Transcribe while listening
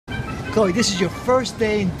Chloe, this is your first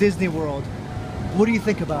day in Disney World. What do you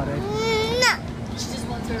think about it? No. She just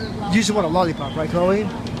wants her lollipop. You just want a lollipop, right, Chloe?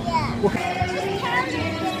 Yeah. Okay.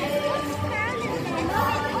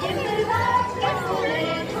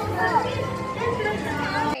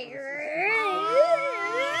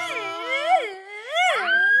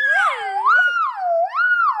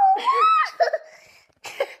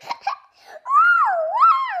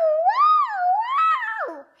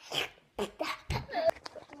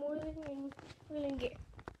 We're gonna get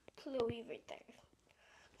Chloe right there.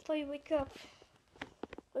 Chloe, wake up.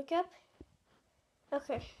 Wake up.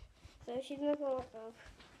 Okay. So she's not gonna wake up.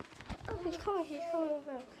 Oh, she's coming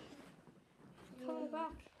back. She's coming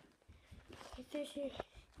back. There she is.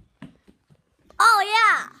 Oh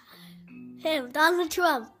yeah. Him, Donald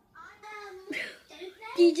Trump.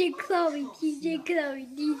 DJ Chloe.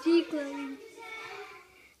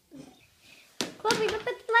 Chloe, look at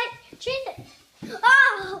the light. Change it.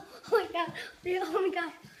 Oh my god. Oh my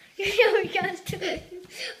god. Oh my god.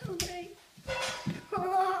 Oh my.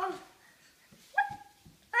 Oh.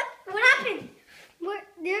 What happened? What?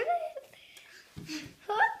 There it is.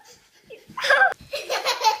 Huh?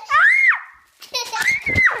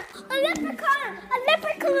 A leprechaun! A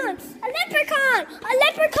leprechaun! A leprechaun! A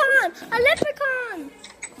leprechaun! A leprechaun!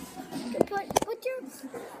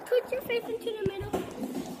 Put your face into the middle.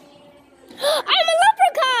 I'm a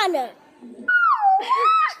leprechaun!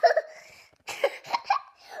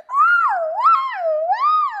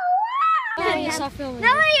 Stop filming.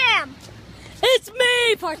 Now I am. It's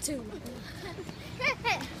me, part 2.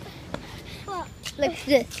 Look at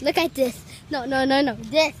this. Look at this. No.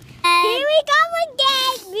 This. Here we go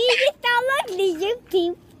again. We just don't look the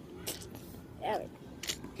YouTube.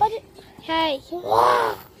 But hey.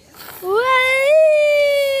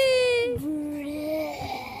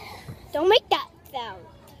 Don't make that sound.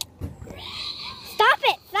 Stop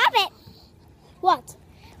it. What?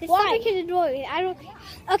 Why? Stop making the noise. I don't.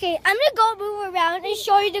 Okay, I'm gonna go move around and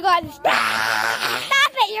show you the guns.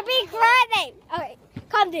 Stop it. You're being crazy. Okay,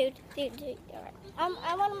 come, dude. All right.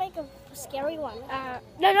 I want to make a scary one.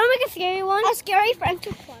 No, don't make a scary one. A scary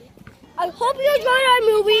friendship one. I hope you enjoyed our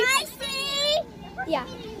movie. I see. Yeah,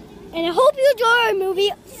 and I hope you enjoy our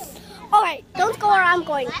movie. All right, don't go where I'm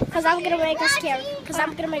going, because I'm gonna make a scare. No,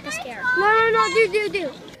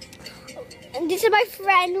 do. And this is my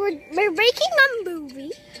friend. We're making a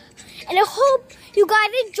movie, and I hope you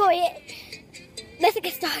guys enjoy it. Let's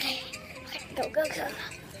get started. Okay, go.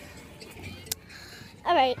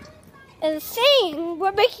 All right. And the thing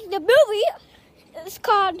we're making the movie is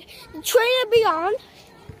called The Trailer Beyond.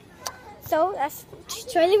 So that's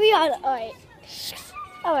Trailer Beyond. All right.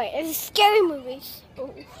 It's a scary movie.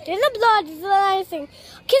 Ooh, there's a blood. There's anything.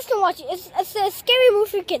 Kids can watch it. It's a scary movie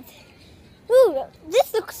for kids. Ooh,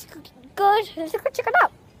 this looks good. Let's go check it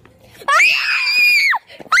out.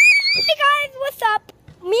 Hey guys, what's up?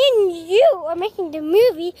 Me and you are making the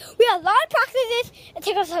movie. We have a lot of practices. It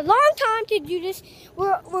takes us a long time to do this.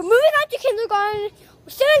 We're moving on to kindergarten. We're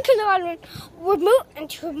still in kindergarten. We're moving and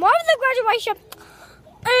tomorrow's the graduation.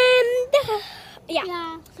 And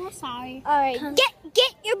yeah. So sorry. All right,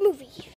 get your movie.